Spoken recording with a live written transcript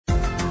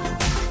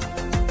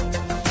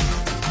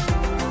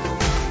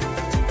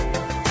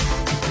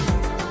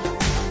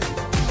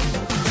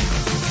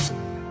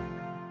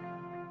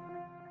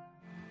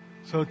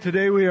So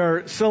today we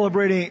are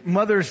celebrating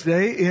Mother's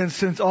Day, and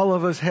since all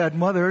of us had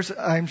mothers,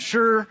 I'm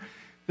sure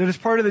that as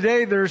part of the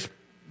day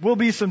will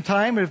be some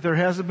time, if there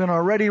hasn't been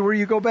already, where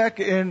you go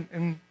back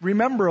and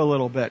remember a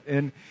little bit.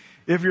 And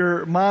if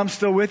your mom's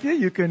still with you,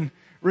 you can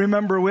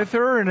remember with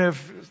her. And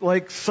if,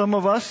 like some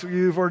of us,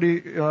 you've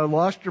already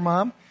lost your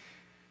mom,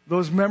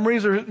 those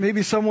memories are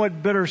maybe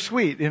somewhat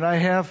bittersweet. And I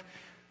have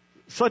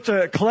such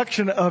a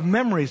collection of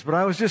memories, but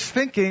I was just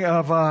thinking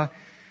of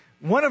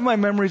one of my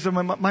memories of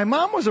my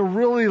mom was a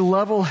really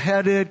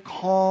level-headed,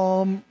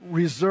 calm,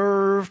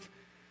 reserved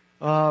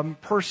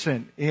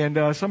person.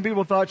 And some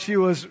people thought she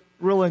was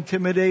real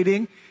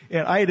intimidating,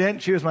 and I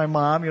didn't. She was my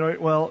mom,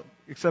 well,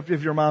 except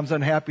if your mom's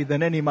unhappy,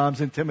 then any mom's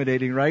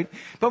intimidating, right?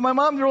 But my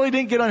mom really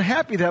didn't get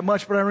unhappy that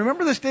much, but I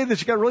remember this day that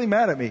she got really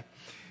mad at me.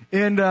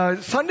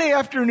 And Sunday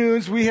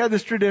afternoons, we had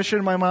this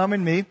tradition, my mom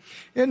and me,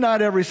 and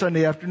not every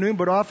Sunday afternoon,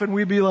 but often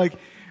we'd be like,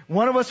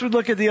 one of us would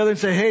look at the other and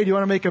say, hey, do you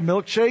want to make a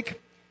milkshake?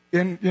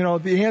 And,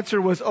 the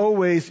answer was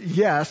always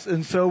yes.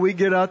 And so we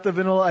get out the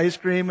vanilla ice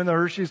cream and the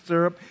Hershey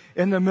syrup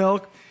and the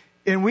milk,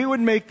 and we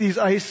would make these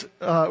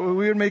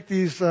milkshakes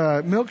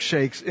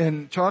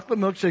and chocolate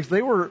milkshakes.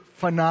 They were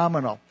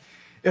phenomenal.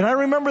 And I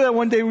remember that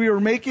one day we were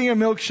making a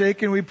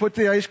milkshake and we put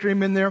the ice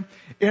cream in there,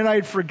 and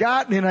I'd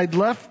forgotten and I'd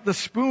left the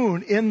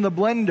spoon in the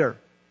blender.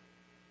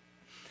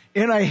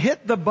 And I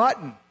hit the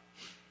button.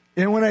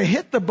 And when I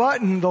hit the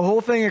button, the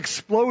whole thing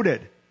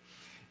exploded.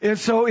 And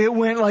so it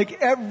went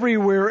like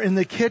everywhere in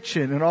the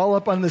kitchen and all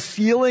up on the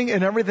ceiling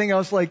and everything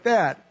else like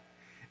that.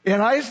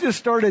 And I just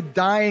started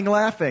dying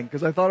laughing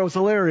because I thought it was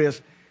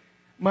hilarious.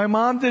 My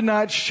mom did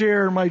not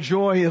share my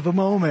joy of the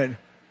moment.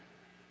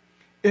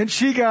 And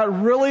she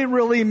got really,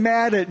 really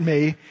mad at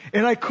me,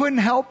 and I couldn't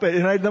help it.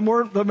 And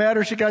the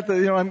madder she got,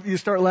 you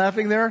start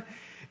laughing there.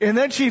 And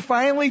then she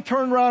finally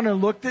turned around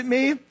and looked at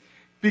me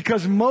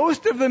because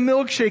most of the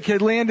milkshake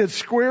had landed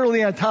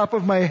squarely on top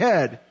of my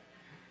head.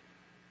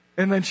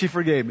 And then she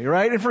forgave me,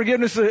 right? And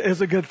forgiveness is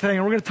a good thing.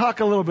 And we're going to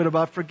talk a little bit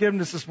about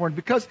forgiveness this morning,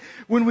 because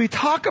when we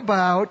talk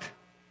about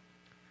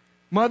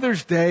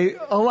Mother's Day,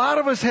 a lot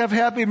of us have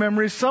happy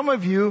memories. Some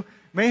of you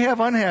may have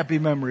unhappy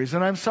memories,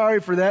 and I'm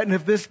sorry for that. And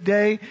if this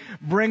day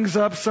brings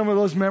up some of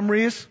those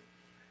memories,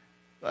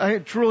 I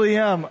truly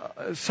am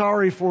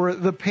sorry for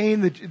the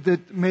pain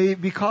that may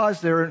be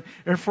caused there,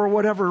 and for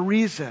whatever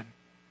reason.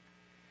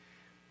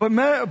 But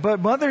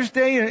Mother's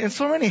Day and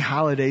so many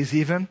holidays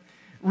even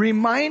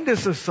remind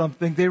us of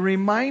something. They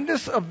remind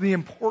us of the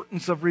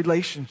importance of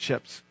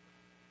relationships.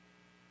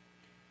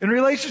 And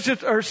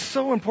relationships are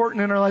so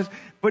important in our lives.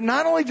 But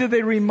not only do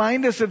they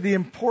remind us of the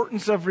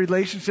importance of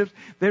relationships,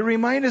 they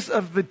remind us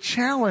of the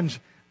challenge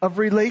of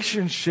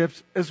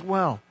relationships as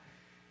well.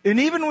 And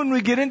even when we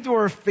get into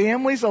our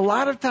families, a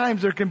lot of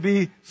times there can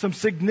be some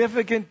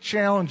significant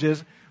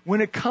challenges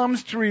when it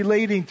comes to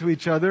relating to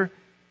each other,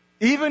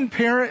 even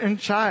parent and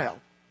child.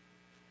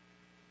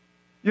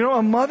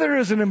 A mother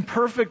is an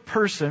imperfect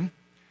person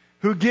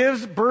who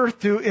gives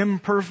birth to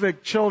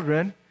imperfect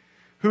children,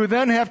 who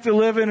then have to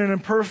live in an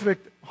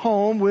imperfect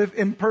home with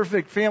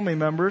imperfect family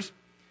members.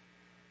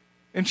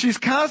 And she's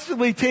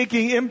constantly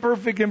taking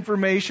imperfect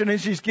information,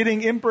 and she's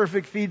getting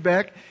imperfect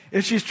feedback,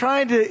 and she's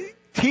trying to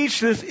teach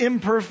this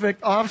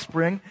imperfect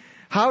offspring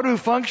how to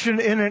function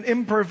in an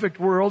imperfect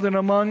world and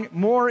among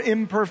more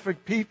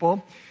imperfect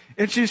people.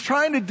 And she's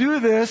trying to do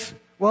this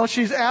while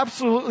she's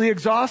absolutely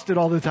exhausted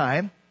all the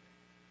time.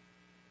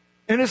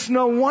 And it's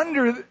no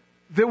wonder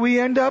that we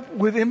end up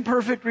with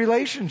imperfect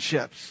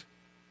relationships.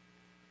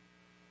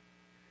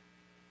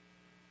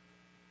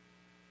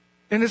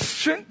 And it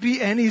shouldn't be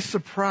any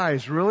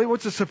surprise, really.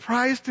 What's a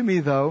surprise to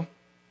me, though,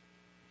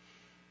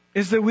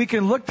 is that we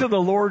can look to the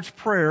Lord's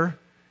Prayer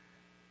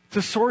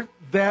to sort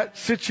that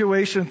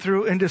situation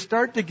through and to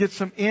start to get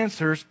some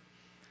answers.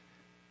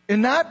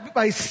 And not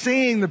by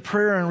saying the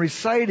prayer and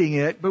reciting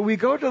it, but we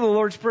go to the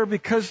Lord's Prayer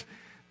because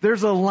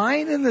there's a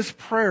line in this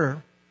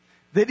prayer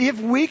that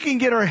if we can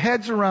get our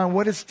heads around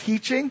what it's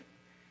teaching,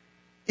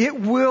 it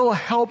will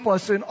help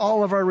us in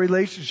all of our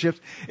relationships.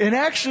 And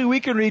actually, we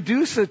can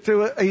reduce it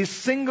to a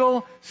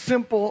single,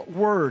 simple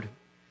word.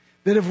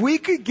 That if we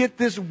could get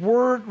this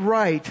word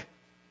right,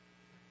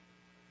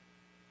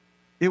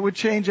 it would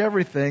change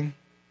everything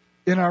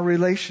in our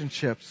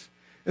relationships.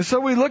 And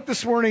so we look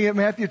this morning at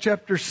Matthew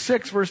chapter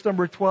 6, verse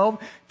number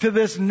 12, to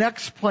this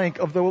next plank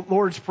of the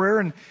Lord's Prayer.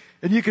 And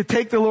you could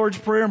take the Lord's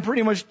Prayer and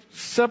pretty much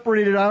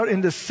separate it out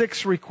into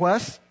 6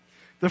 requests.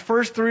 The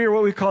first 3 are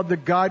what we call the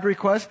God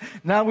requests.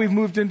 Now we've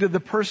moved into the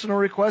personal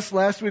requests.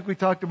 Last week we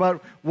talked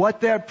about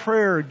what that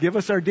prayer, give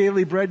us our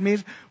daily bread,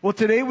 means. Well,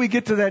 today we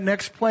get to that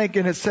next plank,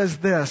 and it says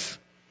this: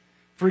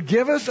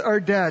 forgive us our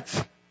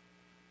debts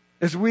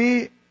as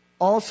we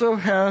also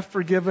have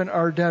forgiven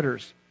our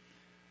debtors.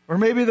 Or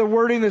maybe the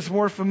wording that's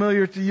more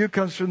familiar to you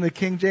comes from the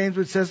King James,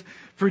 which says,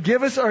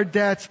 forgive us our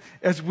debts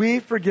as we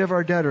forgive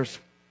our debtors.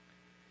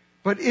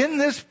 But in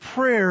this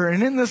prayer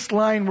and in this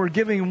line, we're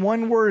giving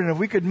one word. And if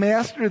we could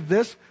master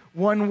this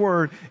one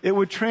word, it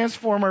would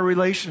transform our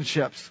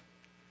relationships.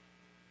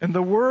 And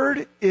the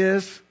word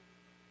is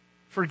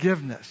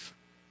forgiveness.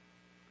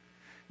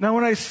 Now,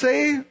 when I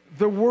say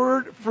the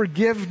word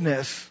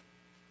forgiveness,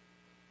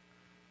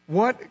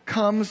 what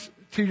comes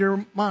to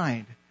your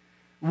mind?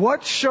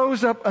 What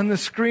shows up on the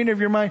screen of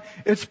your mind?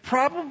 It's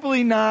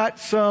probably not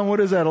some,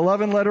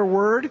 11-letter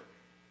word?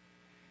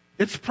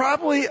 It's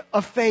probably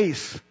a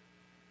face,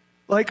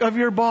 like of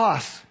your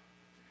boss,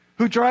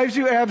 who drives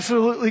you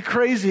absolutely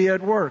crazy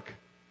at work.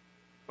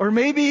 Or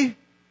maybe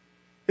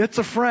it's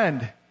a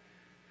friend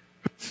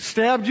who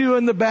stabbed you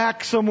in the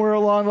back somewhere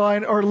along the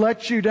line or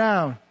let you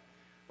down.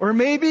 Or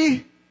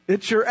maybe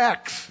it's your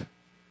ex.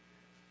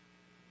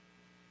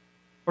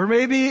 Or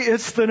maybe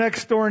it's the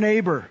next door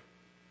neighbor.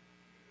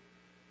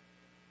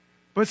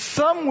 But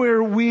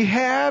somewhere we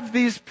have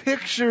these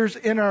pictures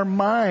in our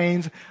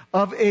minds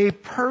of a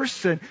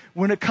person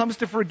when it comes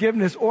to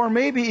forgiveness, or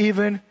maybe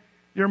even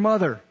your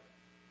mother.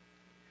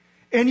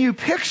 And you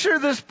picture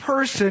this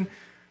person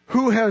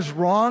who has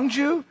wronged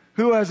you,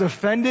 who has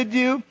offended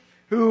you,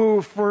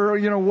 who for,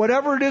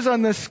 whatever it is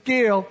on the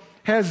scale,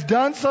 has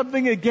done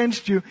something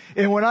against you.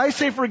 And when I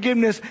say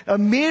forgiveness,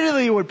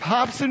 immediately what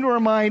pops into our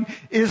mind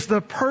is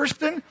the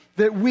person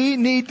that we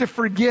need to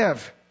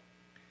forgive.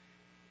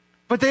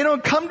 But they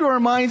don't come to our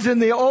minds in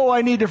the,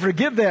 I need to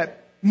forgive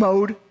that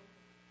mode.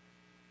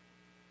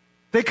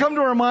 They come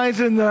to our minds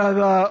in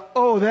the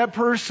that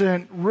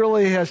person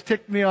really has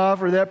ticked me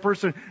off, or that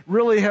person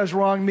really has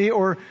wronged me,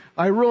 or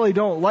I really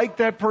don't like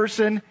that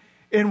person.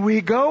 And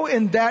we go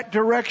in that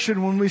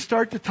direction when we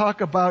start to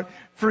talk about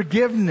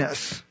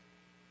forgiveness.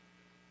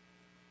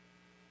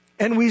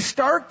 And we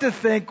start to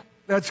think,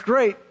 that's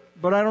great,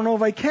 but I don't know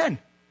if I can.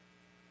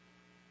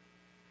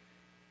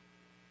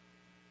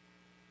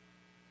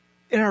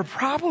 And our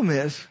problem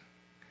is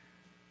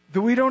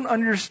that we don't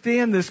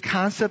understand this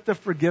concept of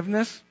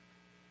forgiveness.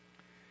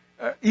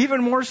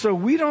 Even more so,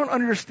 we don't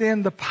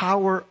understand the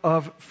power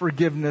of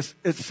forgiveness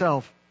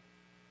itself.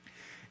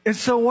 And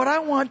so what I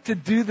want to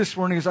do this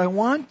morning is I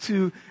want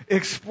to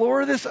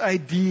explore this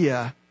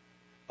idea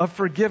of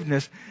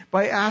forgiveness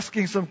by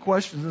asking some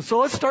questions. And so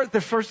let's start. The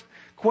first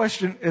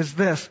question is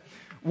this.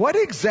 What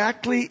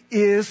exactly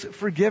is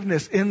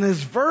forgiveness? And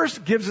this verse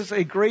gives us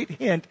a great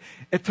hint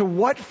as to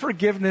what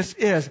forgiveness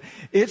is.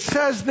 It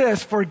says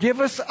this, forgive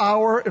us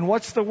our, and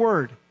what's the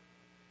word?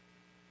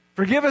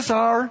 Forgive us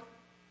our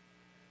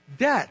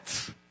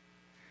debts.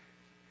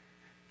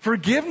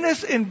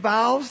 Forgiveness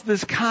involves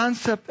this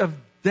concept of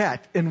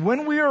debt. And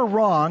when we are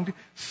wronged,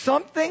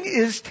 something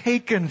is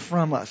taken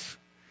from us.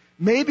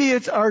 Maybe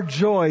it's our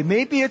joy.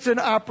 Maybe it's an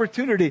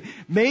opportunity.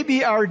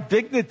 Maybe our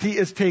dignity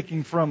is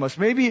taken from us.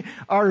 Maybe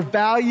our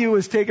value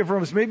is taken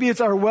from us. Maybe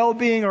it's our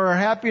well-being or our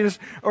happiness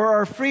or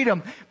our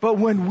freedom. But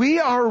when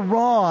we are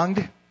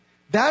wronged,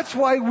 that's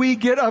why we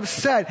get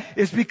upset.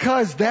 It's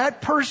because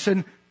that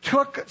person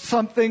took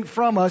something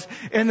from us,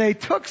 and they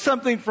took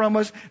something from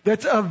us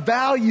that's of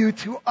value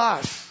to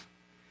us.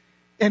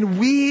 And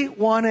we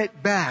want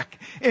it back.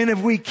 And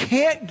if we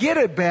can't get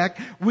it back,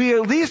 we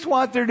at least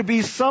want there to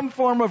be some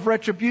form of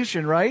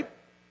retribution, right?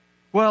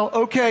 Well,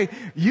 okay,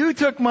 you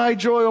took my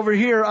joy over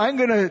here. I'm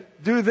going to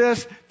do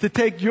this to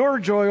take your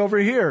joy over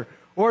here.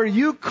 Or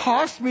you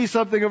cost me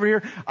something over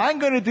here. I'm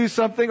going to do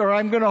something, or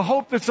I'm going to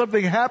hope that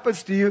something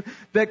happens to you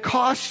that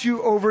costs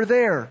you over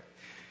there.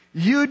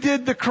 You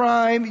did the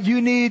crime. You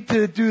need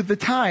to do the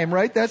time,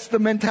 right? That's the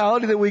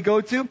mentality that we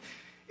go to.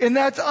 And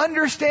that's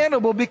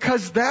understandable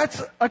because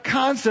that's a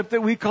concept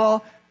that we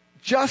call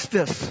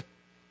justice.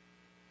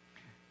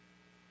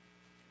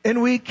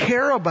 And we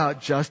care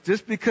about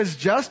justice because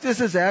justice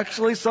is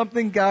actually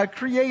something God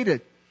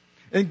created.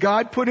 And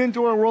God put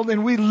into our world,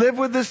 and we live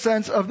with the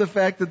sense of the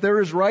fact that there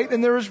is right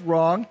and there is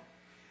wrong.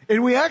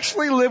 And we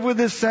actually live with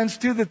this sense,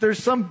 too, that there's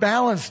some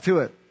balance to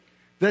it.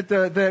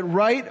 That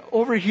right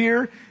over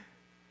here,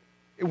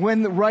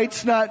 when the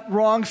right's not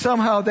wrong,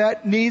 somehow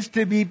that needs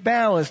to be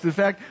balanced. In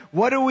fact,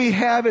 what do we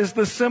have as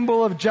the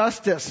symbol of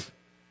justice?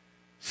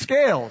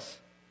 Scales,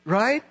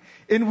 right?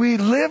 And we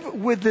live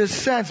with this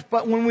sense.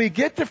 But when we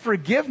get to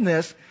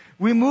forgiveness,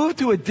 we move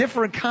to a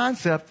different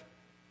concept.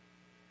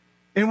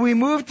 And we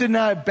move to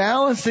not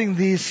balancing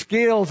these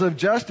scales of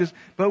justice,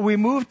 but we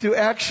move to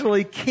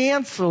actually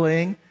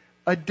canceling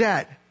a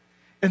debt.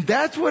 And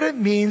that's what it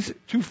means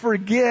to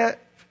forgive.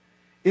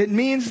 It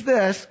means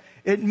this.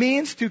 It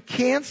means to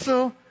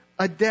cancel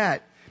a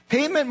debt.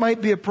 Payment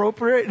might be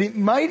appropriate. It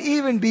might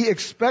even be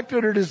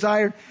expected or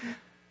desired.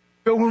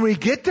 But when we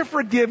get to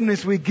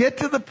forgiveness, we get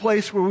to the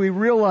place where we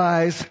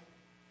realize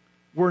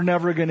we're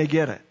never going to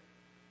get it.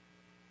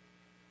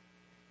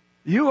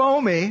 You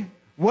owe me.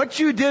 What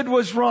you did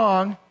was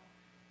wrong.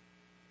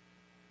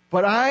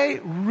 But I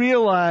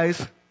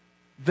realize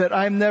that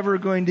I'm never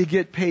going to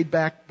get paid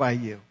back by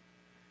you.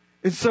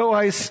 And so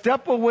I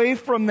step away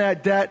from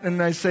that debt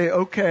and I say,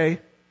 okay,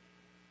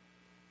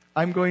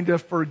 I'm going to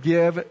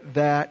forgive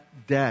that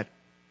debt.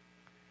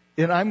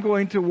 And I'm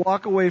going to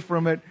walk away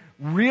from it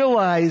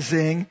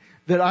realizing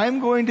that I'm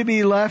going to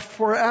be left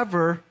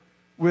forever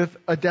with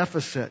a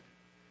deficit.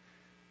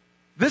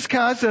 This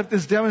concept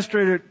is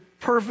demonstrated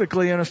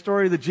perfectly in a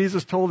story that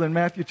Jesus told in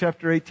Matthew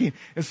chapter 18.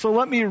 And so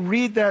let me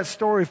read that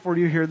story for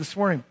you here this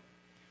morning.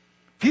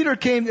 Peter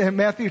came, in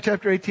Matthew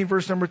chapter 18,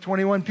 verse number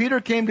 21,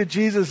 Peter came to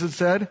Jesus and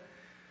said,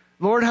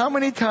 Lord, how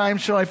many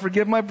times shall I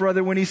forgive my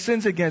brother when he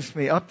sins against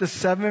me? Up to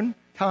 7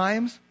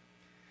 times?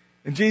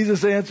 And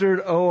Jesus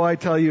answered, oh, I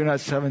tell you,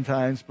 not 7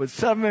 times, but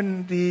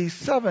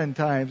 77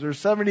 times, or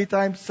 70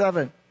 times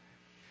 7.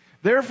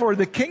 Therefore,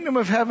 the kingdom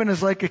of heaven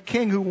is like a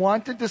king who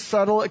wanted to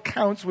settle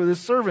accounts with his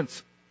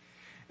servants.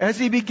 As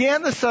he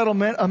began the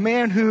settlement, a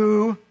man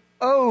who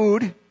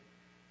owed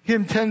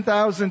him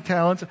 10,000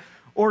 talents,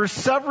 or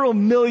several $1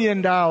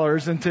 million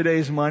in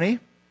today's money,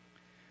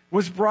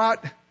 was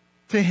brought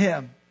to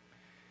him.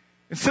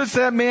 And since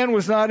that man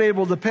was not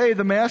able to pay,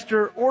 the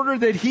master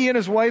ordered that he and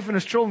his wife and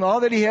his children, all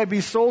that he had, be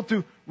sold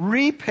to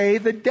repay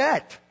the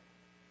debt.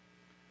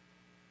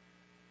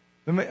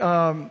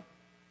 The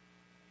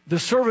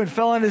servant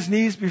fell on his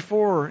knees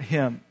before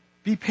him.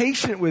 Be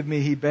patient with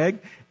me, he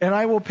begged, and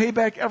I will pay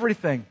back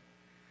everything.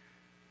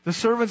 The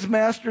servant's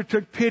master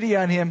took pity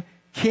on him,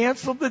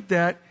 canceled the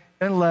debt,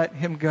 and let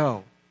him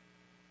go.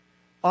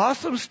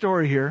 Awesome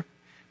story here.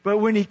 But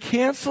when he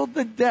canceled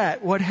the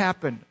debt, what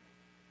happened?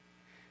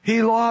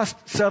 He lost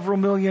several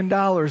 $1 million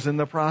in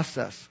the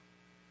process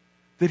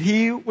that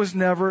he was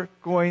never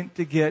going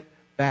to get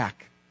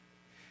back.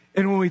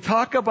 And when we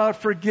talk about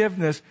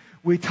forgiveness,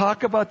 we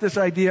talk about this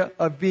idea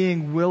of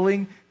being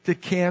willing to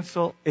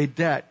cancel a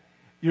debt.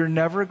 You're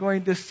never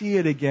going to see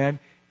it again,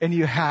 and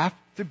you have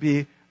to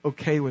be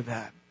okay with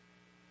that.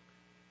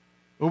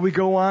 Well, we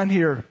go on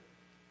here,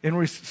 and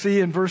we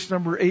see in verse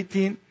number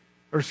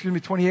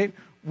 28,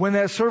 when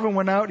that servant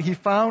went out, he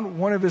found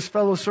one of his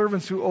fellow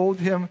servants who owed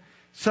him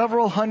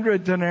several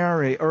hundred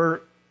denarii,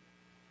 or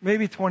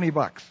maybe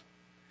 $20.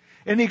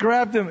 And he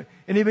grabbed him,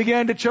 and he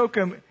began to choke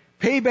him.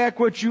 Pay back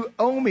what you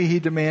owe me, he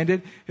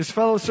demanded. His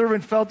fellow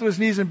servant fell to his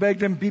knees and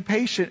begged him, be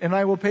patient, and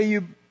I will pay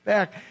you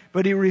back.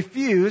 But he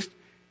refused.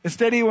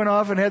 Instead, he went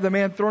off and had the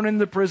man thrown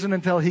into prison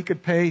until he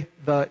could pay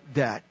the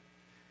debt.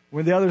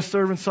 When the other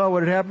servants saw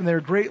what had happened, they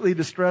were greatly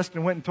distressed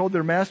and went and told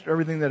their master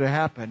everything that had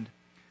happened.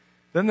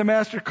 Then the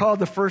master called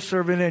the first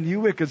servant in,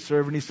 you wicked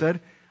servant, he said,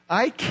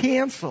 I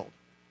canceled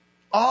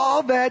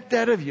all that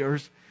debt of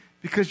yours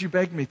because you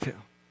begged me to.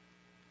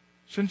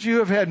 Shouldn't you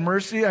have had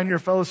mercy on your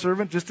fellow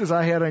servant just as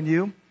I had on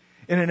you?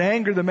 And in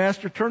anger, the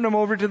master turned him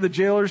over to the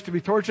jailers to be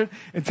tortured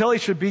until he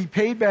should be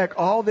paid back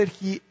all that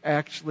he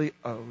actually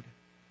owed.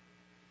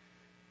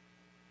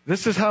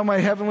 This is how my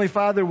heavenly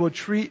Father will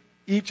treat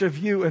each of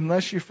you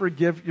unless you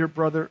forgive your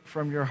brother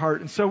from your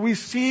heart. And so we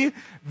see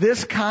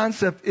this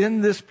concept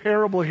in this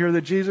parable here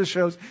that Jesus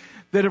shows,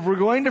 that if we're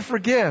going to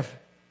forgive,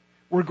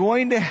 we're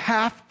going to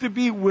have to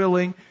be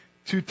willing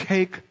to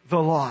take the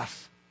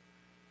loss.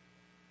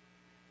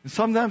 And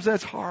sometimes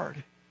that's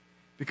hard,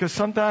 because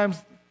sometimes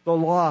the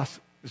loss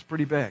is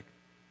pretty big.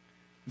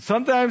 And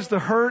sometimes the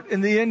hurt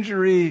and the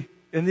injury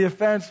and the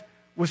offense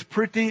was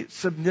pretty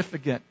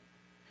significant.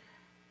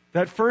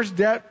 That first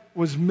debt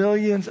was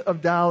millions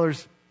of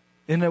dollars,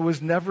 and it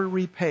was never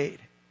repaid.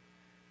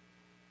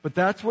 But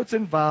that's what's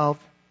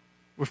involved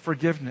with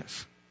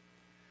forgiveness.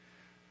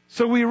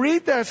 So we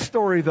read that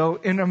story, though,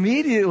 and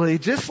immediately,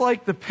 just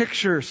like the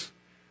pictures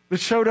that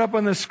showed up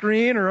on the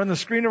screen or on the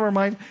screen of our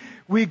mind,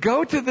 we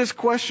go to this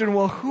question,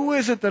 well, who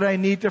is it that I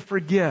need to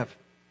forgive?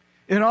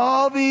 And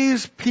all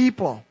these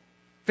people,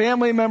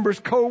 family members,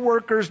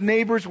 co-workers,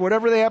 neighbors,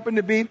 whatever they happen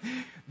to be,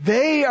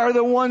 they are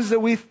the ones that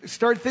we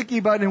start thinking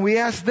about, and we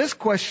ask this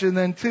question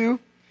then too,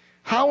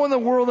 how in the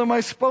world am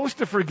I supposed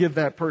to forgive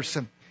that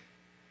person?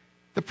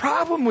 The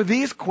problem with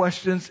these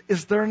questions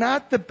is they're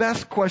not the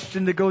best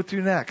question to go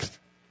to next.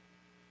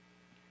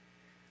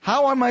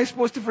 How am I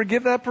supposed to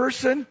forgive that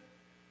person?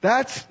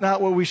 That's not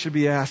what we should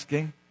be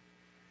asking.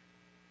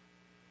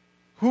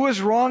 Who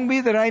has wronged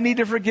me that I need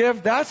to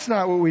forgive? That's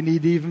not what we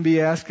need to even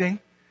be asking.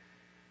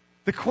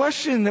 The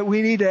question that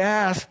we need to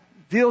ask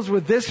deals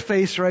with this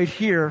face right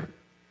here,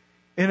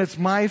 and it's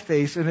my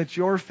face and it's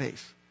your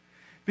face.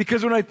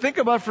 Because when I think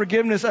about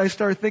forgiveness, I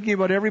start thinking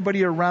about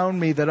everybody around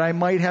me that I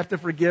might have to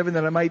forgive and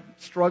that I might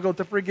struggle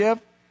to forgive.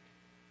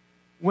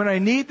 When I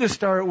need to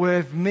start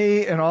with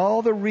me and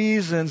all the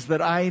reasons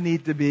that I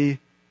need to be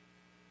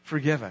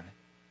forgiven.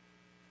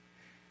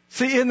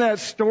 See, in that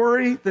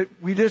story that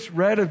we just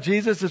read of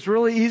Jesus, it's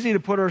really easy to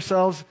put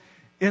ourselves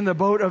in the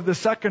boat of the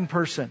second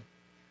person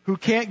who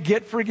can't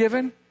get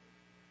forgiven,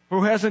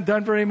 who hasn't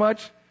done very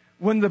much,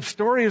 when the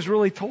story is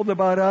really told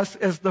about us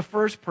as the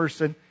first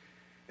person,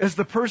 as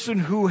the person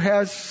who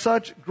has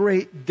such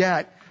great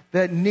debt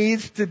that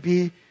needs to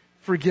be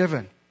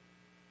forgiven.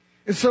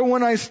 And so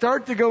when I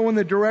start to go in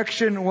the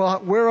direction, well,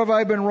 where have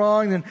I been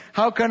wrong, and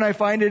how can I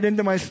find it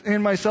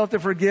in myself to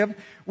forgive?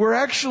 We're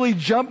actually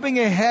jumping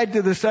ahead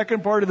to the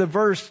second part of the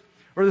verse,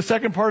 or the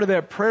second part of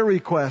that prayer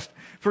request.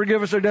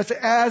 Forgive us our debts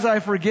as I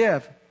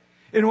forgive.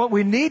 And what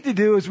we need to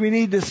do is we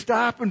need to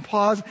stop and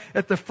pause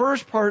at the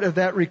first part of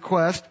that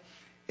request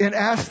and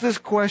ask this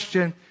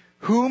question,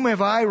 whom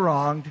have I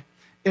wronged,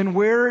 and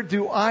where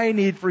do I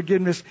need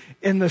forgiveness?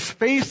 And the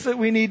face that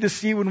we need to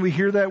see when we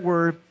hear that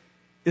word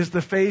is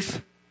the face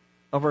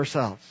of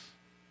ourselves.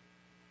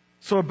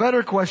 So a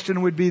better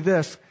question would be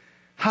this: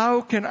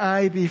 how can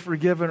I be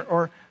forgiven,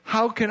 or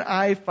how can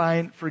I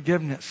find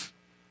forgiveness?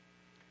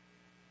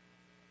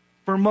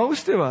 For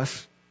most of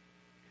us,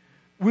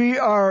 we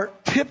are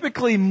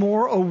typically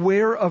more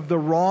aware of the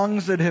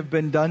wrongs that have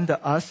been done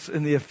to us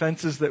and the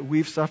offenses that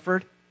we've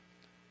suffered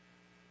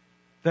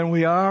than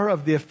we are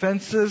of the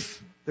offenses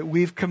that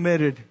we've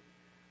committed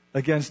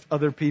against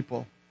other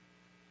people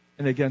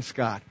and against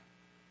God.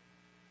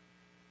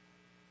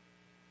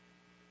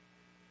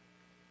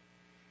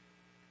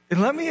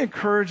 And let me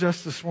encourage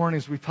us this morning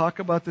as we talk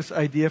about this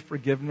idea of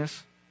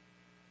forgiveness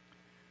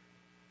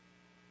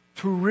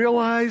to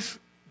realize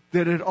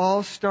that it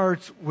all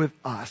starts with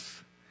us.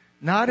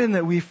 Not in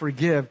that we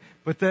forgive,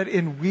 but that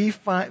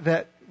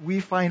we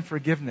find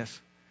forgiveness.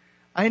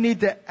 I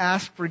need to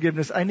ask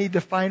forgiveness. I need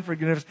to find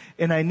forgiveness.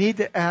 And I need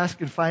to ask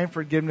and find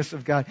forgiveness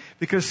of God.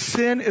 Because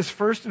sin is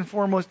first and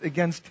foremost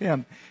against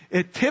Him.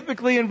 It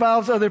typically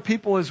involves other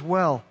people as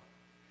well.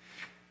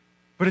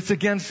 But it's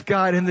against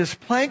God. And this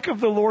plank of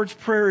the Lord's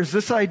Prayer is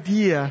this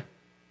idea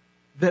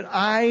that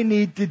I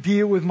need to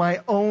deal with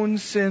my own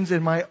sins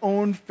and my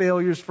own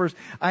failures first.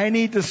 I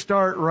need to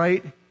start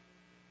right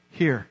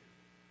here.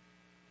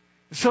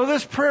 So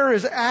this prayer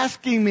is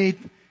asking me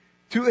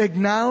to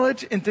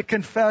acknowledge and to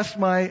confess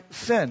my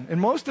sin. And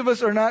most of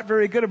us are not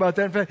very good about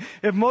that. In fact,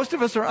 if most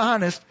of us are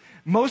honest,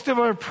 most of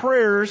our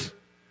prayers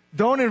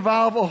don't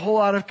involve a whole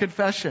lot of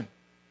confession.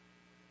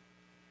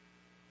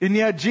 And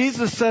yet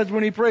Jesus says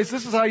when He prays,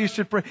 this is how you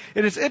should pray.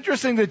 And it's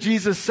interesting that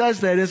Jesus says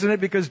that, isn't it?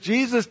 Because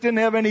Jesus didn't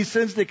have any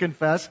sins to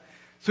confess.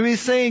 So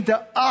He's saying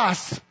to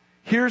us,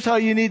 here's how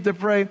you need to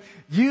pray.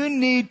 You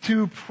need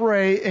to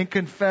pray and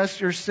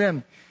confess your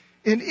sin.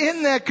 And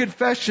in that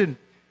confession,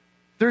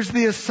 there's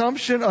the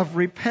assumption of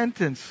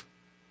repentance,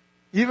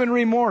 even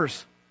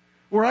remorse,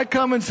 where I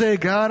come and say,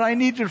 God, I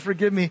need you to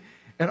forgive me,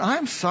 and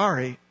I'm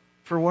sorry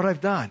for what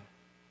I've done.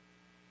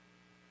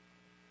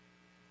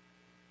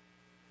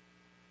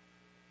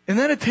 And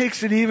then it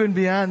takes it even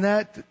beyond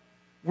that,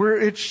 where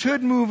it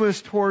should move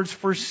us towards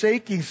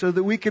forsaking so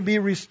that we can be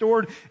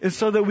restored and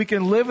so that we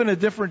can live in a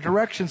different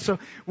direction. So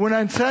when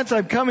I'm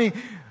coming,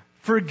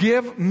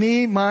 forgive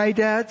me my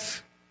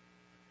debts.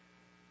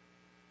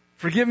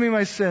 Forgive me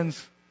my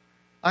sins.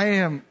 I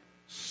am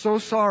so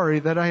sorry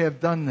that I have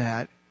done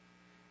that,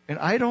 and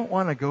I don't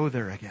want to go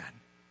there again.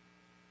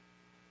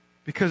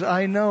 Because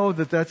I know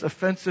that that's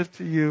offensive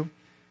to you,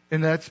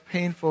 and that's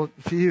painful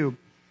to you.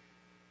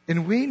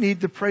 And we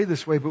need to pray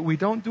this way, but we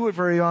don't do it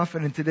very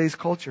often in today's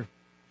culture.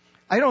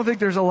 I don't think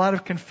there's a lot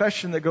of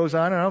confession that goes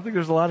on, and I don't think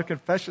there's a lot of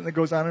confession that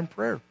goes on in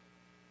prayer.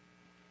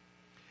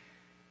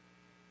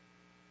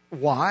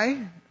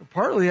 Why?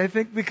 Partly, I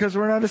think, because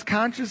we're not as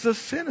conscious of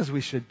sin as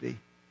we should be.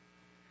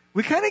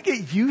 We kind of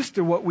get used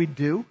to what we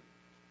do,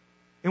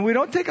 and we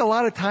don't take a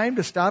lot of time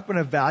to stop and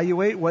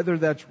evaluate whether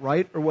that's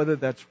right or whether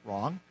that's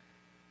wrong.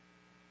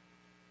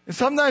 And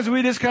sometimes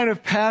we just kind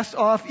of pass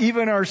off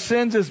even our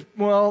sins as,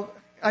 well,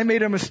 I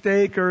made a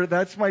mistake, or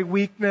that's my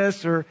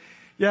weakness, or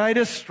yeah, I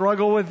just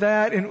struggle with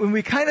that. And when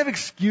we kind of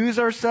excuse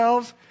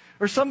ourselves,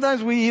 or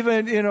sometimes we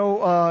even,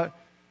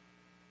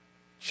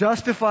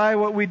 justify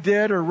what we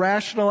did or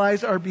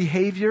rationalize our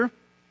behavior.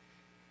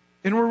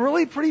 And we're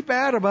really pretty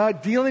bad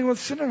about dealing with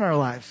sin in our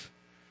lives.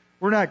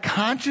 We're not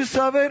conscious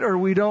of it, or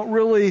we don't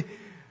really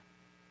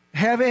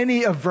have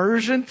any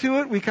aversion to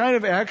it. We kind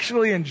of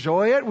actually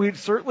enjoy it. We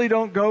certainly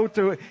don't go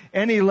to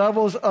any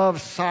levels of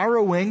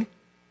sorrowing.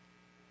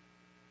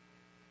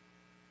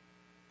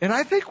 And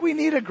I think we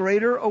need a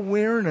greater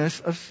awareness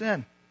of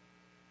sin.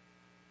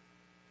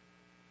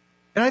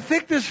 And I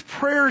think this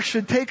prayer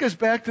should take us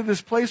back to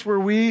this place where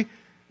we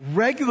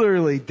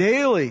regularly,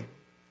 daily,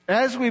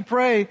 as we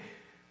pray,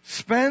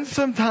 spend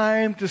some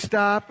time to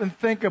stop and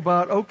think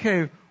about,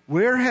 okay,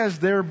 where has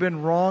there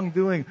been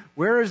wrongdoing?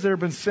 Where has there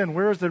been sin?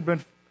 Where has there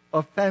been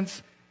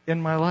offense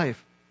in my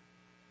life?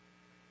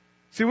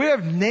 See, we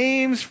have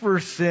names for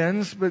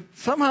sins, but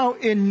somehow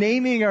in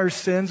naming our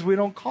sins, we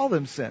don't call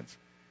them sins.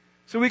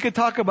 So we could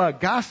talk about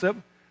gossip,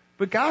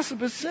 but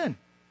gossip is sin.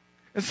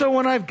 And so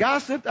when I've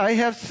gossiped, I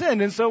have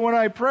sinned. And so when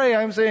I pray,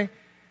 I'm saying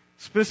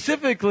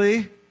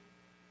specifically,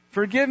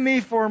 forgive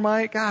me for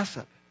my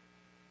gossip.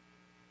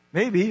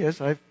 Maybe, yes,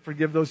 I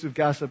forgive those who've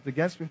gossiped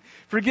against me.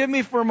 Forgive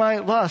me for my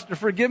lust, or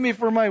forgive me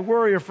for my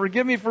worry, or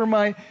forgive me for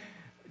my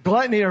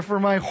gluttony, or for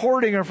my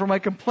hoarding, or for my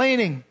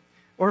complaining,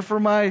 or for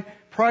my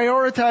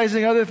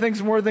prioritizing other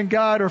things more than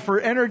God, or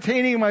for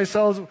entertaining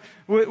myself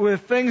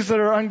with things that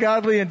are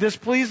ungodly and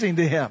displeasing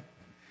to Him.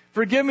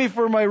 Forgive me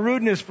for my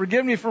rudeness.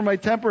 Forgive me for my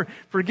temper.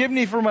 Forgive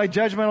me for my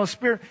judgmental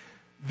spirit.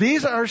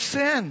 These are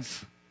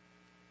sins.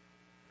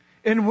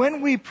 And when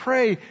we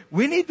pray,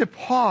 we need to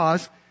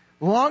pause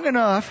long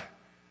enough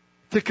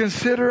to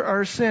consider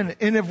our sin.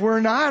 And if we're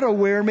not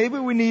aware, maybe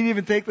we need to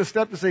even take the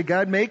step to say,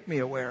 God, make me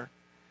aware.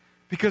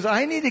 Because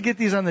I need to get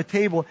these on the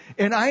table,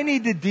 and I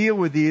need to deal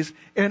with these,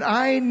 and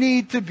I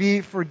need to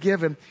be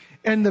forgiven.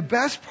 And the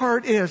best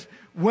part is,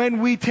 when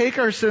we take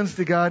our sins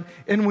to God,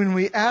 and when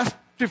we ask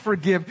to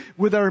forgive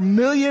with our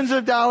millions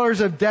of dollars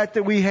of debt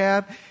that we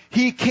have,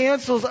 He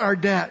cancels our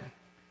debt.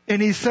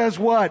 And He says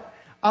what?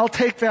 I'll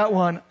take that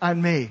one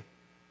on me.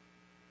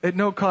 at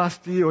no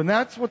cost to you. And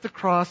that's what the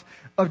cross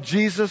of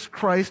Jesus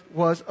Christ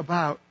was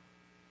about.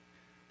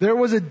 There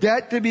was a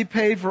debt to be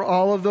paid for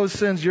all of those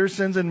sins, your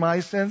sins and my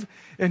sins.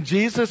 And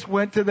Jesus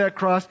went to that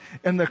cross,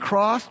 and the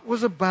cross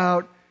was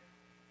about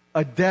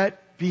a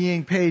debt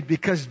being paid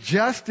because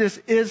justice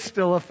is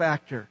still a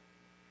factor.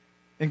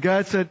 And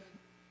God said,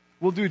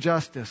 we'll do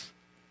justice,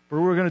 but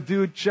we're going to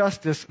do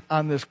justice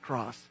on this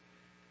cross.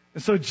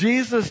 And so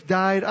Jesus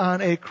died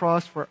on a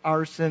cross for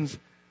our sins,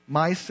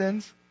 my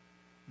sins.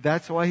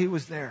 That's why he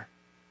was there.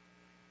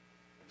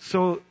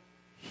 So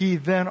he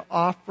then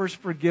offers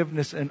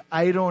forgiveness, and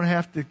I don't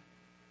have to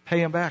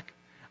pay him back.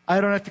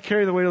 I don't have to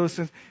carry the weight of those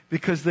sins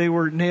because they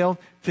were nailed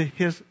to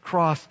his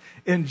cross.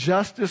 And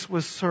justice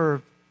was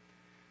served,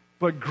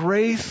 but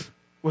grace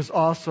was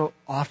also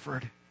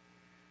offered.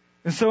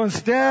 And so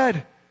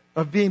instead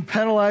of being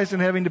penalized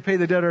and having to pay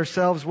the debt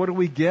ourselves, what do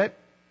we get?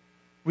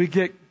 We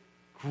get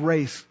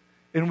grace,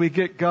 and we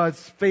get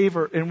God's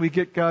favor, and we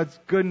get God's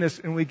goodness,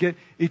 and we get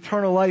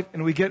eternal life,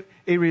 and we get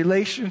a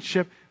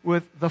relationship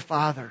with the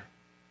Father.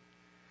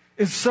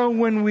 And so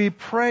when we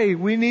pray,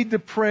 we need to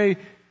pray,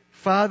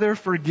 Father,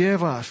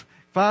 forgive us.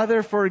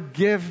 Father,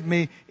 forgive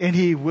me. And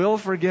he will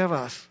forgive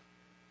us.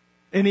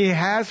 And he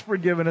has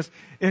forgiven us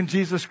in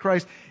Jesus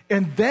Christ.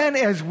 And then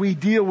as we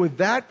deal with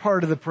that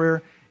part of the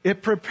prayer,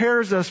 it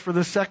prepares us for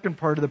the second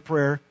part of the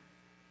prayer,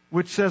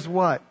 which says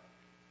what?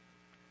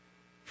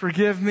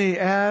 Forgive me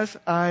as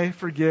I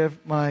forgive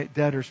my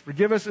debtors.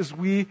 Forgive us as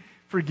we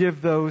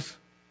forgive those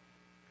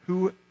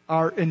who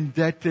are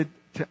indebted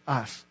to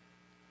us.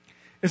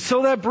 And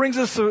so that brings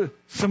us to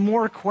some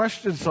more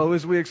questions, so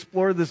as we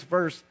explore this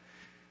verse.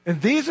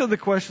 And these are the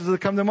questions that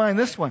come to mind.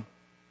 This one.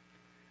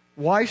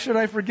 Why should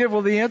I forgive?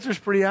 Well, the answer is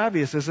pretty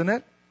obvious, isn't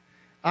it?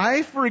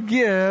 I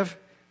forgive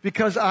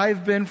because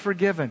I've been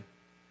forgiven.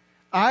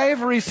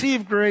 I've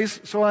received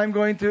grace, so I'm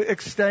going to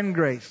extend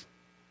grace.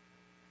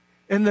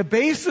 And the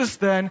basis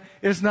then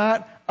is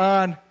not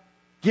on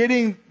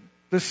getting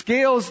the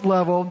scales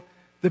leveled.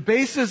 The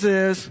basis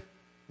is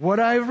what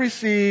I've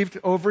received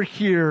over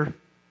here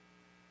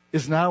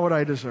is not what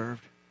I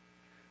deserved.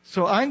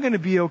 So I'm going to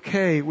be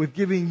okay with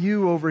giving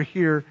you over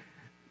here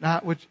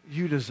not what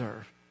you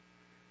deserve.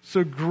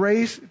 So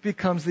grace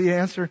becomes the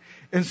answer.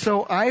 And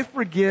so I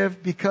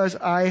forgive because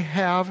I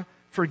have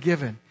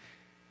forgiven.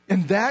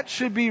 And that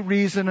should be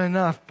reason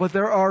enough. But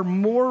there are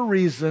more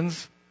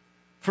reasons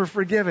for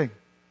forgiving.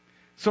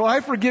 So I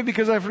forgive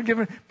because I've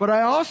forgiven. But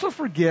I also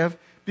forgive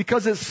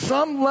because at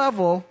some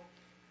level,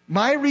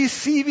 my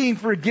receiving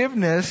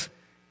forgiveness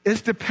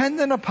is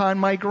dependent upon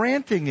my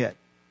granting it.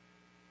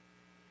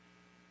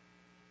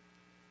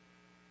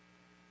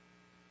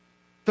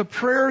 The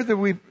prayer that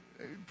we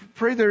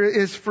pray there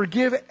is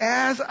forgive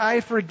as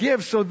I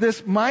forgive. So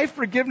this, my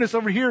forgiveness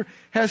over here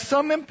has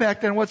some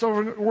impact on what's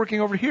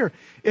working over here.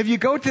 If you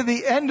go to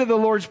the end of the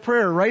Lord's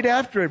Prayer, right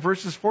after it,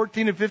 verses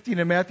 14 and 15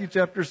 in Matthew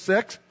chapter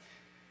 6,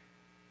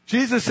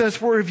 Jesus says,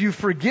 for if you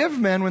forgive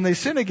men when they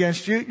sin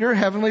against you, your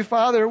heavenly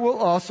Father will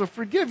also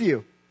forgive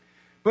you.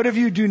 But if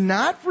you do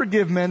not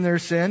forgive men their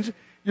sins,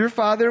 your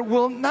Father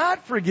will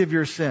not forgive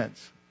your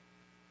sins.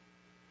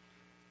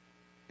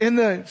 In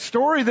the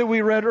story that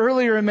we read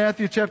earlier in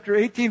Matthew chapter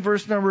 18,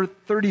 verse number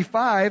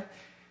 35,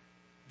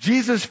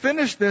 Jesus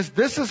finished this.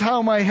 This is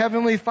how my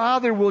heavenly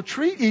Father will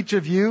treat each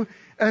of you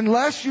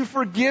unless you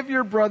forgive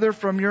your brother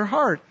from your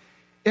heart.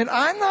 And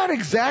I'm not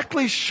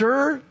exactly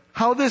sure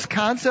how this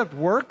concept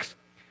works.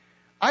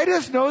 I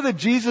just know that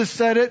Jesus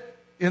said it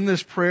in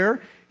this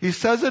prayer. He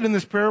says it in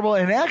this parable,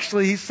 and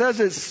actually he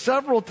says it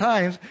several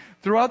times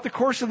throughout the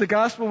course of the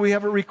gospel. We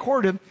have it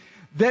recorded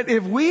that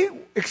if we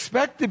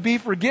expect to be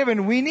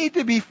forgiven, we need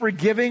to be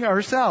forgiving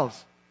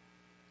ourselves.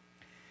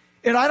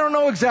 And I don't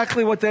know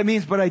exactly what that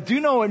means, but I do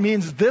know it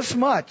means this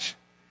much.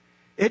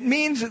 It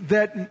means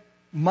that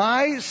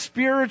my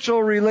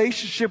spiritual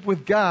relationship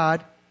with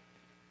God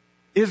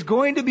is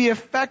going to be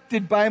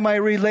affected by my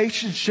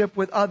relationship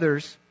with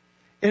others.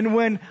 And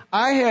when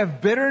I have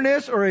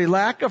bitterness or a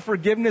lack of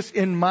forgiveness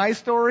in my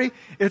story,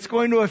 it's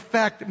going to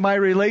affect my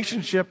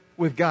relationship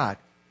with God.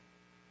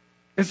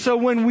 And so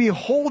when we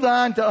hold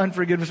on to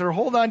unforgiveness or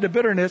hold on to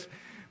bitterness,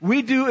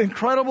 we do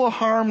incredible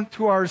harm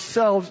to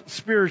ourselves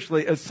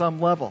spiritually at some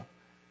level.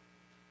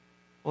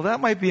 Well, that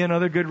might be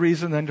another good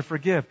reason then to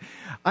forgive.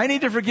 I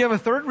need to forgive a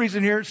third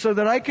reason here so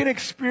that I can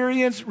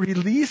experience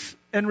release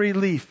and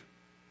relief.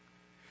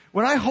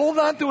 When I hold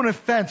on to an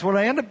offense, what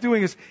I end up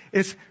doing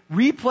is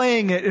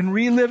replaying it and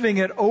reliving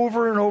it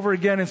over and over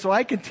again. And so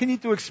I continue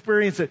to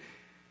experience it.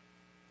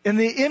 And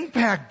the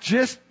impact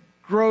just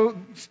grows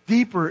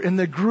deeper, and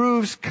the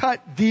grooves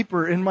cut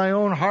deeper in my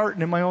own heart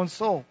and in my own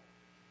soul.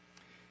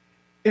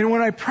 And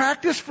when I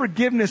practice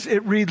forgiveness,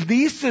 it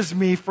releases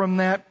me from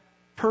that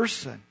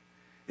person.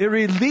 It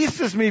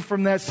releases me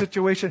from that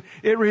situation.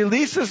 It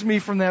releases me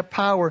from that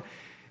power.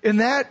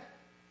 And that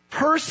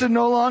person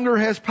no longer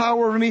has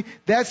power over me.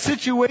 That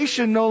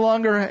situation no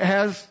longer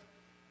has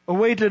a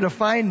way to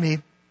define me.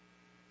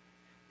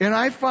 And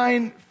I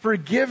find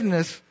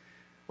forgiveness,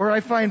 or I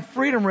find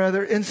freedom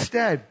rather,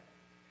 instead.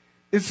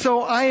 And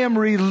so I am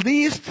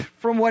released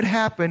from what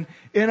happened,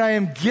 and I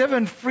am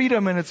given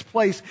freedom in its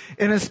place.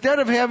 And instead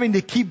of having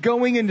to keep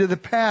going into the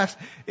past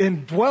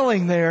and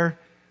dwelling there,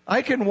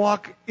 I can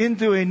walk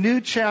into a new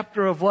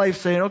chapter of life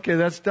saying, okay,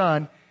 that's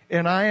done,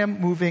 and I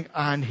am moving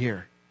on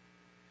here.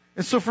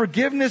 And so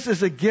forgiveness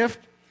is a gift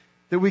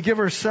that we give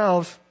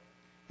ourselves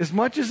as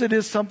much as it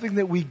is something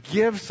that we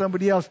give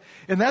somebody else.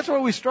 And that's why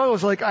we struggle.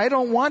 It's like, I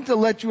don't want to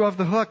let you off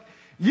the hook.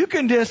 You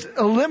can just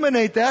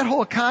eliminate that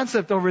whole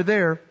concept over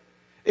there,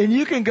 and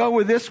you can go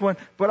with this one,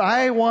 but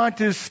I want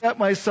to set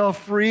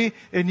myself free,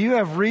 and you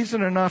have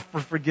reason enough for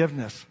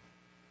forgiveness.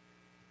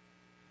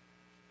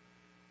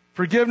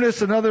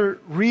 Forgiveness, another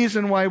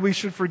reason why we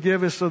should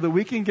forgive, is so that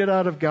we can get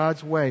out of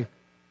God's way.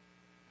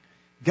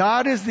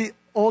 God is the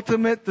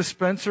ultimate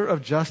dispenser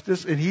of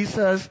justice, and He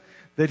says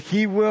that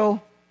He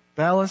will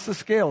balance the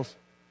scales.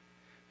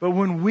 But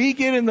when we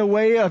get in the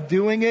way of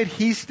doing it,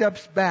 He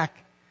steps back.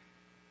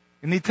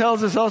 And He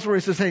tells us elsewhere,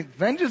 He says, hey,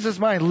 vengeance is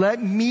mine.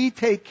 Let me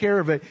take care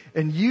of it.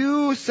 And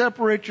you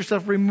separate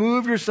yourself,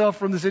 remove yourself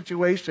from the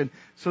situation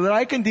so that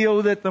I can deal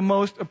with it the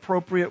most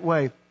appropriate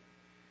way.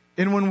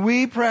 And when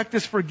we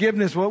practice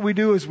forgiveness, what we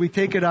do is we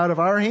take it out of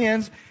our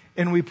hands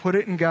and we put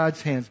it in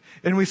God's hands.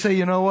 And we say,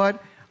 you know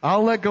what?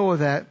 I'll let go of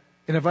that.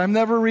 And if I'm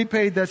never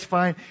repaid, that's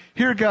fine.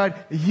 Here, God,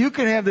 you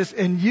can have this,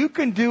 and you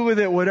can do with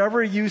it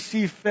whatever you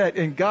see fit,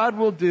 and God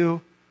will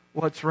do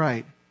what's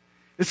right.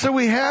 And so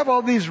we have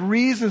all these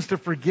reasons to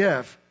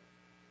forgive,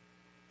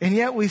 and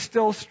yet we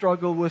still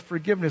struggle with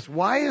forgiveness.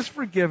 Why is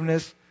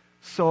forgiveness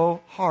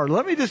so hard?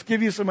 Let me just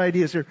give you some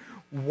ideas here.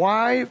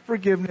 Why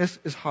forgiveness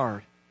is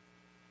hard.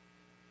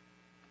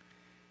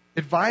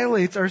 It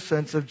violates our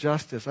sense of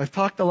justice. I've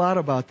talked a lot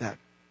about that.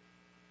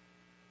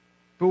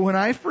 But when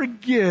I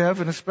forgive,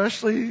 and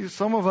especially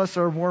some of us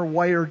are more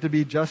wired to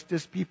be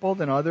justice people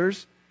than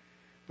others,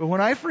 but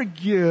when I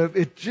forgive,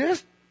 it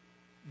just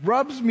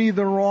rubs me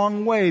the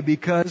wrong way,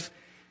 because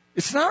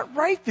it's not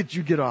right that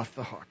you get off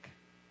the hook.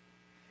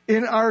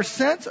 And our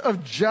sense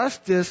of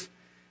justice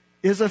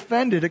is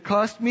offended. It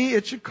cost me,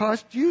 it should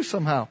cost you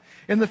somehow.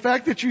 And the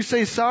fact that you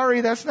say sorry,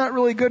 that's not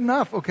really good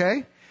enough,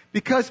 okay?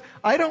 Because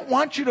I don't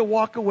want you to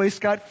walk away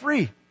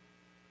scot-free.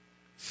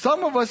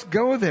 Some of us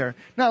go there.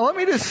 Now, let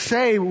me just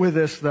say with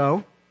this,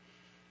 though,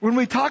 when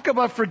we talk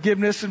about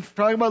forgiveness and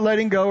talking about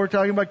letting go, or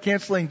talking about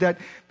canceling debt,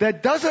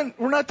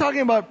 we're not talking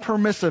about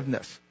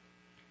permissiveness.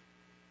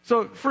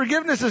 So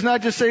forgiveness is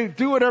not just saying,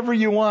 do whatever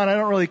you want, I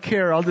don't really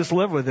care, I'll just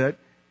live with it.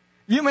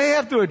 You may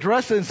have to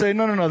address it and say,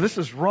 no, this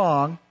is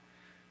wrong.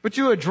 But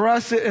you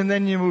address it and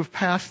then you move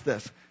past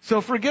this.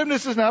 So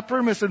forgiveness is not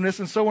permissiveness.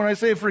 And so when I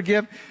say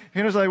forgive,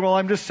 it's like, well,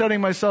 I'm just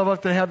setting myself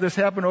up to have this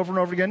happen over and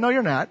over again. No,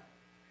 you're not.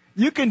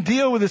 You can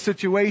deal with the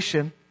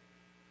situation,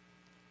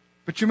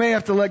 but you may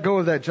have to let go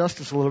of that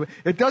justice a little bit.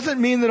 It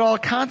doesn't mean that all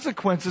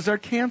consequences are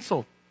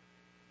canceled.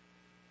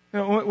 You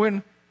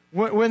know,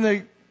 when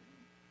the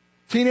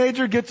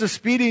teenager gets a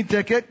speeding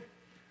ticket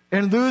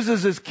and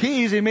loses his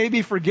keys, he may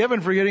be forgiven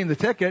for getting the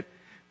ticket,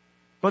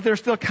 but there's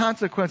still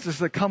consequences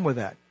that come with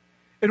that.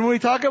 And when we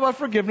talk about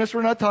forgiveness,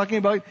 we're not talking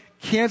about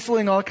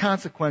canceling all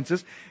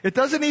consequences. It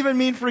doesn't even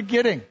mean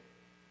forgetting,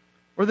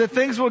 or that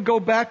things will go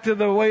back to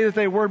the way that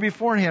they were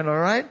beforehand, all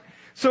right?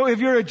 So if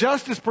you're a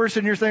justice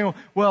person, you're saying,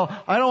 well,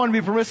 I don't want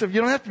to be permissive. You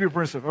don't have to be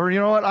permissive. Or,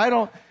 you know what, I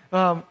don't,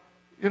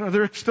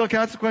 there are still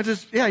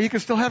consequences. Yeah, you can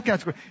still have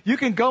consequences. You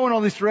can go in all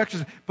these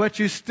directions, but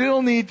you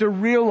still need to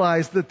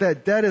realize that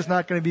debt is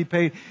not going to be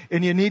paid,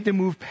 and you need to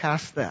move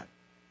past that.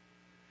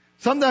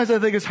 Sometimes I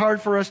think it's hard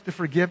for us to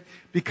forgive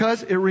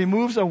because it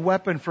removes a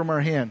weapon from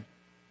our hand.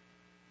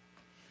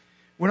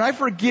 When I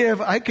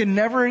forgive, I can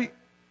no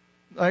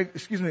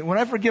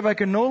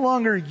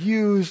longer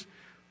use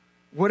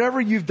whatever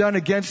you've done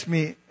against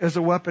me as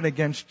a weapon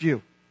against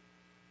you.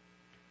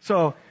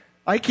 So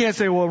I can't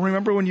say, well,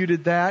 remember when you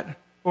did that?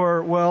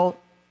 Or, well,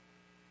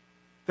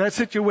 that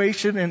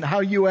situation and how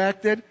you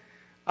acted.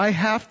 I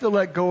have to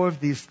let go of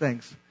these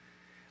things.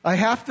 I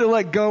have to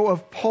let go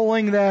of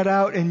pulling that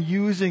out and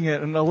using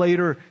it in a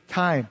later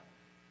time.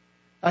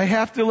 I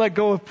have to let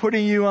go of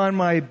putting you on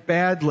my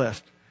bad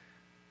list.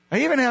 I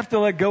even have to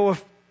let go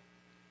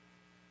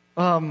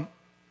of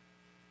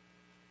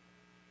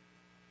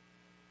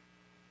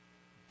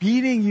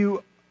beating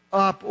you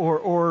up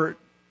or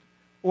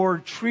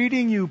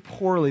treating you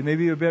poorly.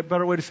 Maybe a bit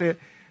better way to say it.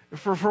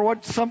 For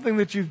something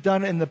that you've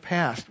done in the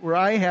past where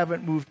I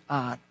haven't moved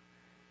on.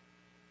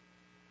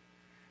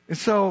 And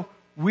so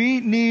we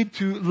need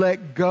to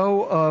let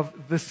go of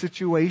the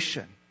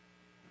situation.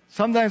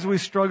 Sometimes we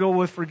struggle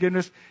with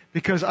forgiveness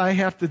because I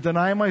have to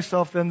deny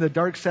myself then the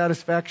dark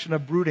satisfaction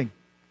of brooding.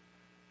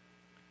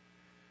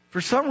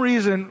 For some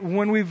reason,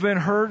 when we've been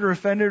hurt or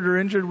offended or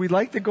injured, we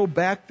like to go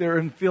back there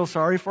and feel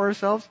sorry for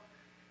ourselves.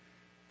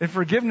 And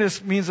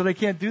forgiveness means that I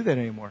can't do that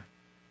anymore.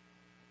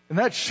 And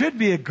that should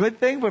be a good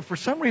thing, but for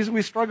some reason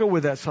we struggle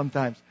with that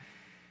sometimes.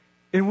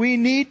 And we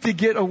need to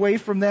get away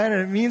from that,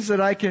 and it means that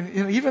I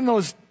can, even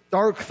those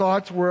dark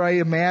thoughts where I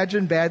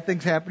imagine bad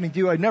things happening to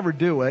you, I never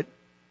do it,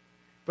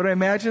 but I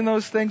imagine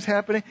those things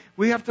happening,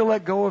 we have to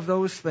let go of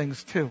those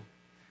things too.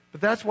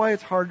 But that's why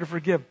it's hard to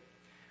forgive.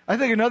 I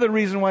think another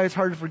reason why it's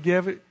hard to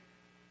forgive it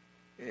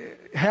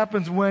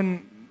happens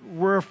when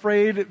we're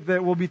afraid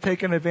that we'll be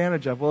taken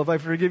advantage of. Well, if I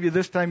forgive you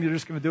this time, you're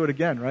just going to do it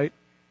again, right?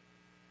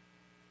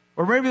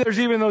 Or maybe there's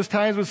even those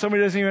times when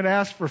somebody doesn't even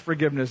ask for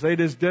forgiveness. They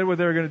just did what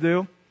they were going to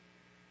do,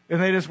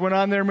 and they just went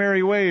on their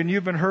merry way, and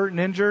you've been hurt and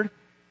injured.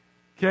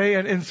 Okay,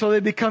 and so they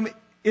become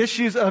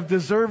issues of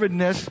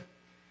deservedness.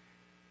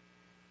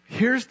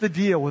 Here's the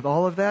deal with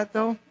all of that,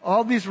 though.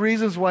 All these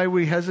reasons why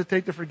we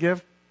hesitate to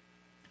forgive,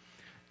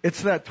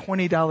 it's that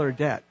 $20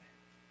 debt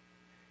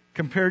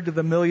compared to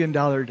the $1 million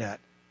debt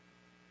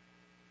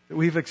that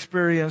we've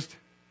experienced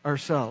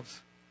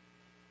ourselves.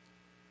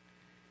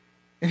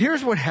 And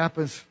here's what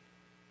happens.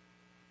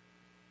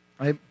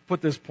 I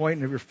put this point,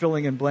 and if you're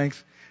filling in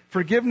blanks,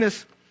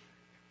 forgiveness,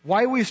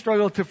 why we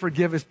struggle to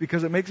forgive is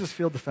because it makes us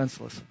feel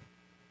defenseless.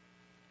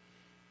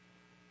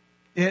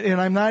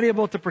 And I'm not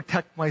able to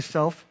protect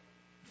myself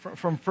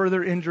from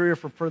further injury or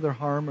from further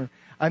harm, or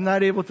I'm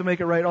not able to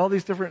make it right. All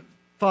these different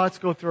thoughts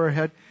go through our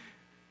head.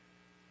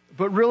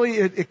 But really,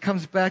 it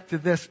comes back to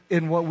this.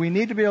 And what we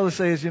need to be able to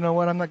say is, you know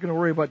what, I'm not going to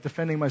worry about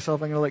defending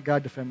myself. I'm going to let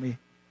God defend me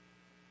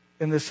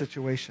in this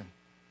situation.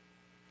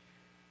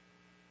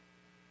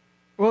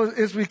 Well,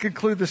 as we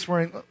conclude this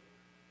morning,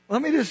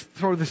 let me just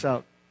throw this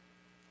out.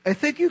 I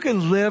think you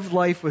can live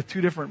life with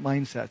two different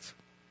mindsets.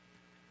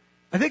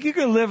 I think you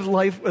can live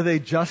life with a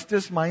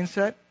justice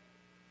mindset.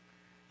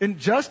 And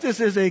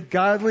justice is a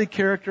godly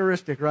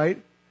characteristic,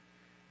 right?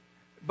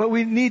 But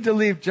we need to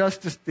leave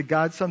justice to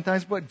God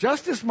sometimes. But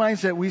justice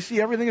mindset, we see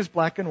everything as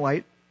black and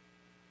white.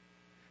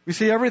 We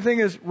see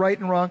everything as right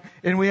and wrong.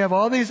 And we have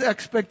all these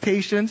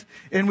expectations.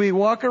 And we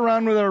walk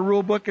around with our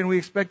rule book and we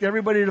expect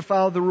everybody to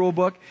follow the rule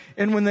book.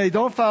 And when they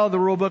don't follow the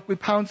rule book, we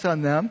pounce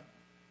on them.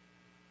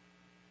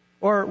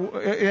 Or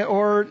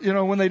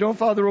when they don't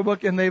follow the rule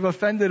book and they've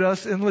offended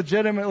us, and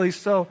legitimately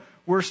so,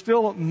 we're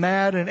still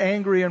mad and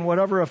angry and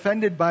whatever,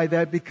 offended by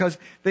that because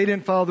they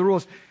didn't follow the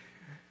rules.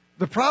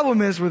 The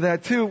problem is with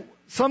that too,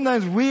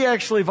 sometimes we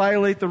actually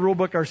violate the rule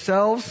book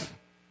ourselves.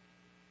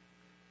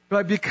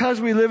 But because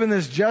we live in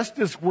this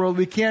justice world,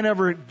 we can't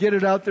ever get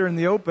it out there in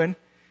the open.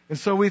 And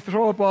so we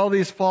throw up all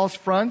these false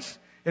fronts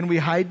and we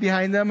hide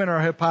behind them in our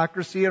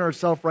hypocrisy and our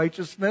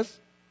self-righteousness.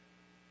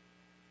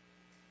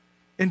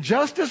 And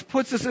justice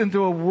puts us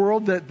into a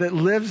world that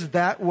lives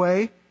that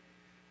way,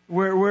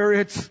 where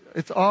it's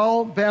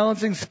all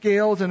balancing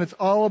scales and it's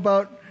all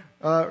about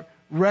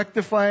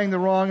rectifying the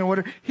wrong and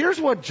whatever.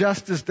 Here's what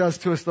justice does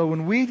to us, though.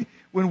 When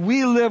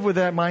we live with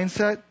that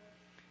mindset,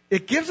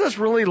 it gives us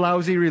really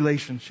lousy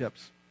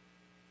relationships.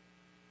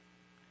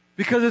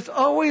 Because it's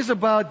always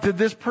about, did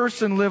this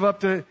person live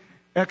up to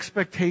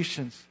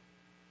expectations?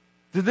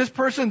 Did this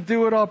person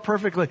do it all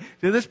perfectly?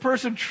 Did this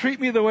person treat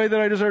me the way that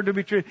I deserve to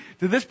be treated?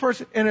 Did this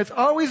person, and it's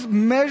always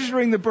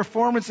measuring the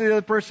performance of the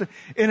other person,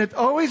 and it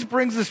always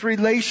brings us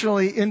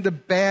relationally into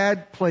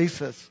bad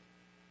places.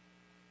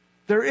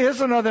 There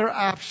is another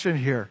option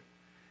here,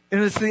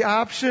 and it's the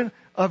option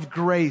of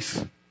grace.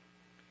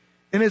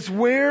 And it's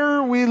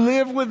where we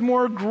live with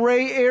more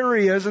gray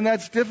areas, and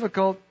that's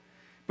difficult,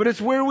 but it's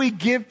where we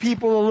give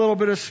people a little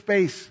bit of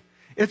space.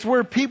 It's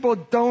where people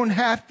don't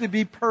have to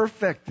be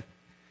perfect.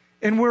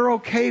 And we're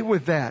okay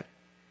with that.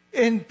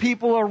 And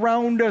people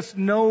around us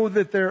know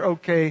that they're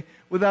okay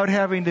without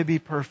having to be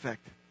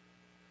perfect.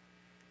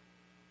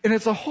 And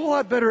it's a whole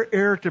lot better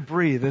air to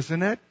breathe,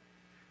 isn't it?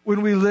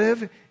 When we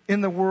live in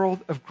the world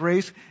of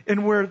grace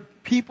and where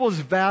people's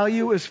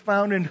value is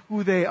found in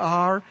who they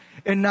are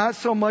and not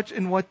so much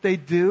in what they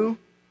do.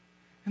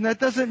 And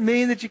that doesn't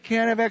mean that you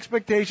can't have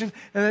expectations,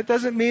 and that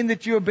doesn't mean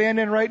that you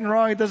abandon right and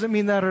wrong. It doesn't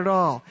mean that at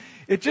all.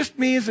 It just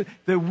means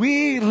that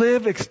we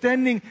live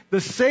extending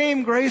the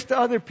same grace to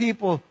other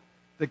people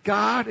that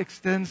God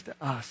extends to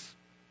us.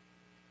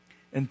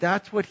 And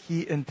that's what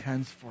He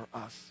intends for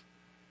us.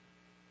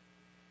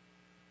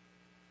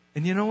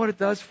 And you know what it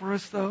does for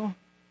us, though?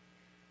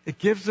 It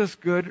gives us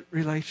good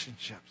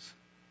relationships.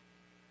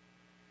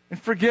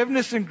 And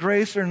forgiveness and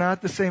grace are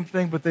not the same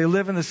thing, but they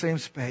live in the same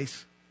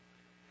space.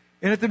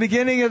 And at the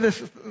beginning of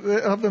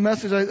the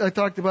message, I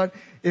talked about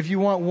if you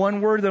want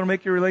one word that'll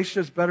make your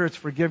relationships better, it's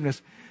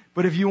forgiveness.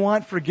 But if you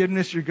want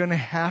forgiveness, you're going to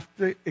have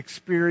to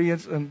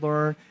experience and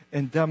learn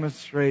and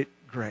demonstrate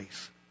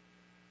grace.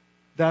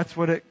 That's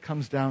what it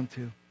comes down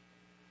to.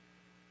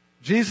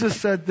 Jesus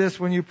said this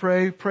when you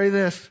pray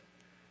this.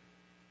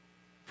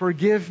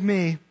 Forgive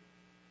me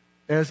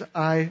as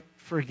I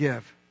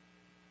forgive.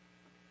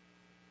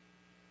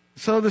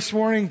 So this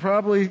morning,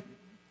 probably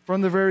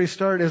from the very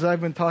start, as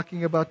I've been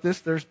talking about this,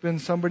 there's been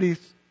somebody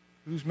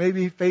whose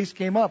maybe face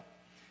came up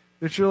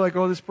that you're like,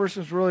 oh, this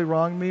person's really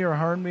wronged me or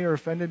harmed me or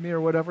offended me or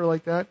whatever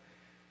like that.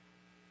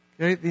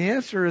 Okay, the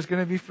answer is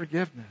going to be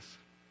forgiveness.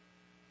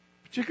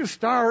 But you can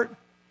start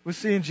with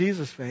seeing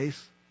Jesus'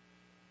 face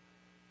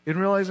and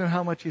realizing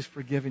how much He's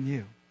forgiven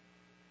you.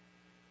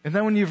 And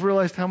then when you've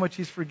realized how much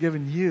He's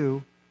forgiven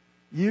you,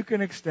 you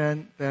can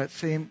extend that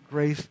same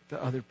grace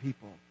to other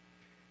people.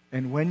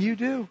 And when you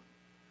do,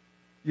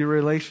 your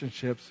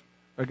relationships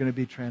are going to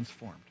be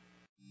transformed.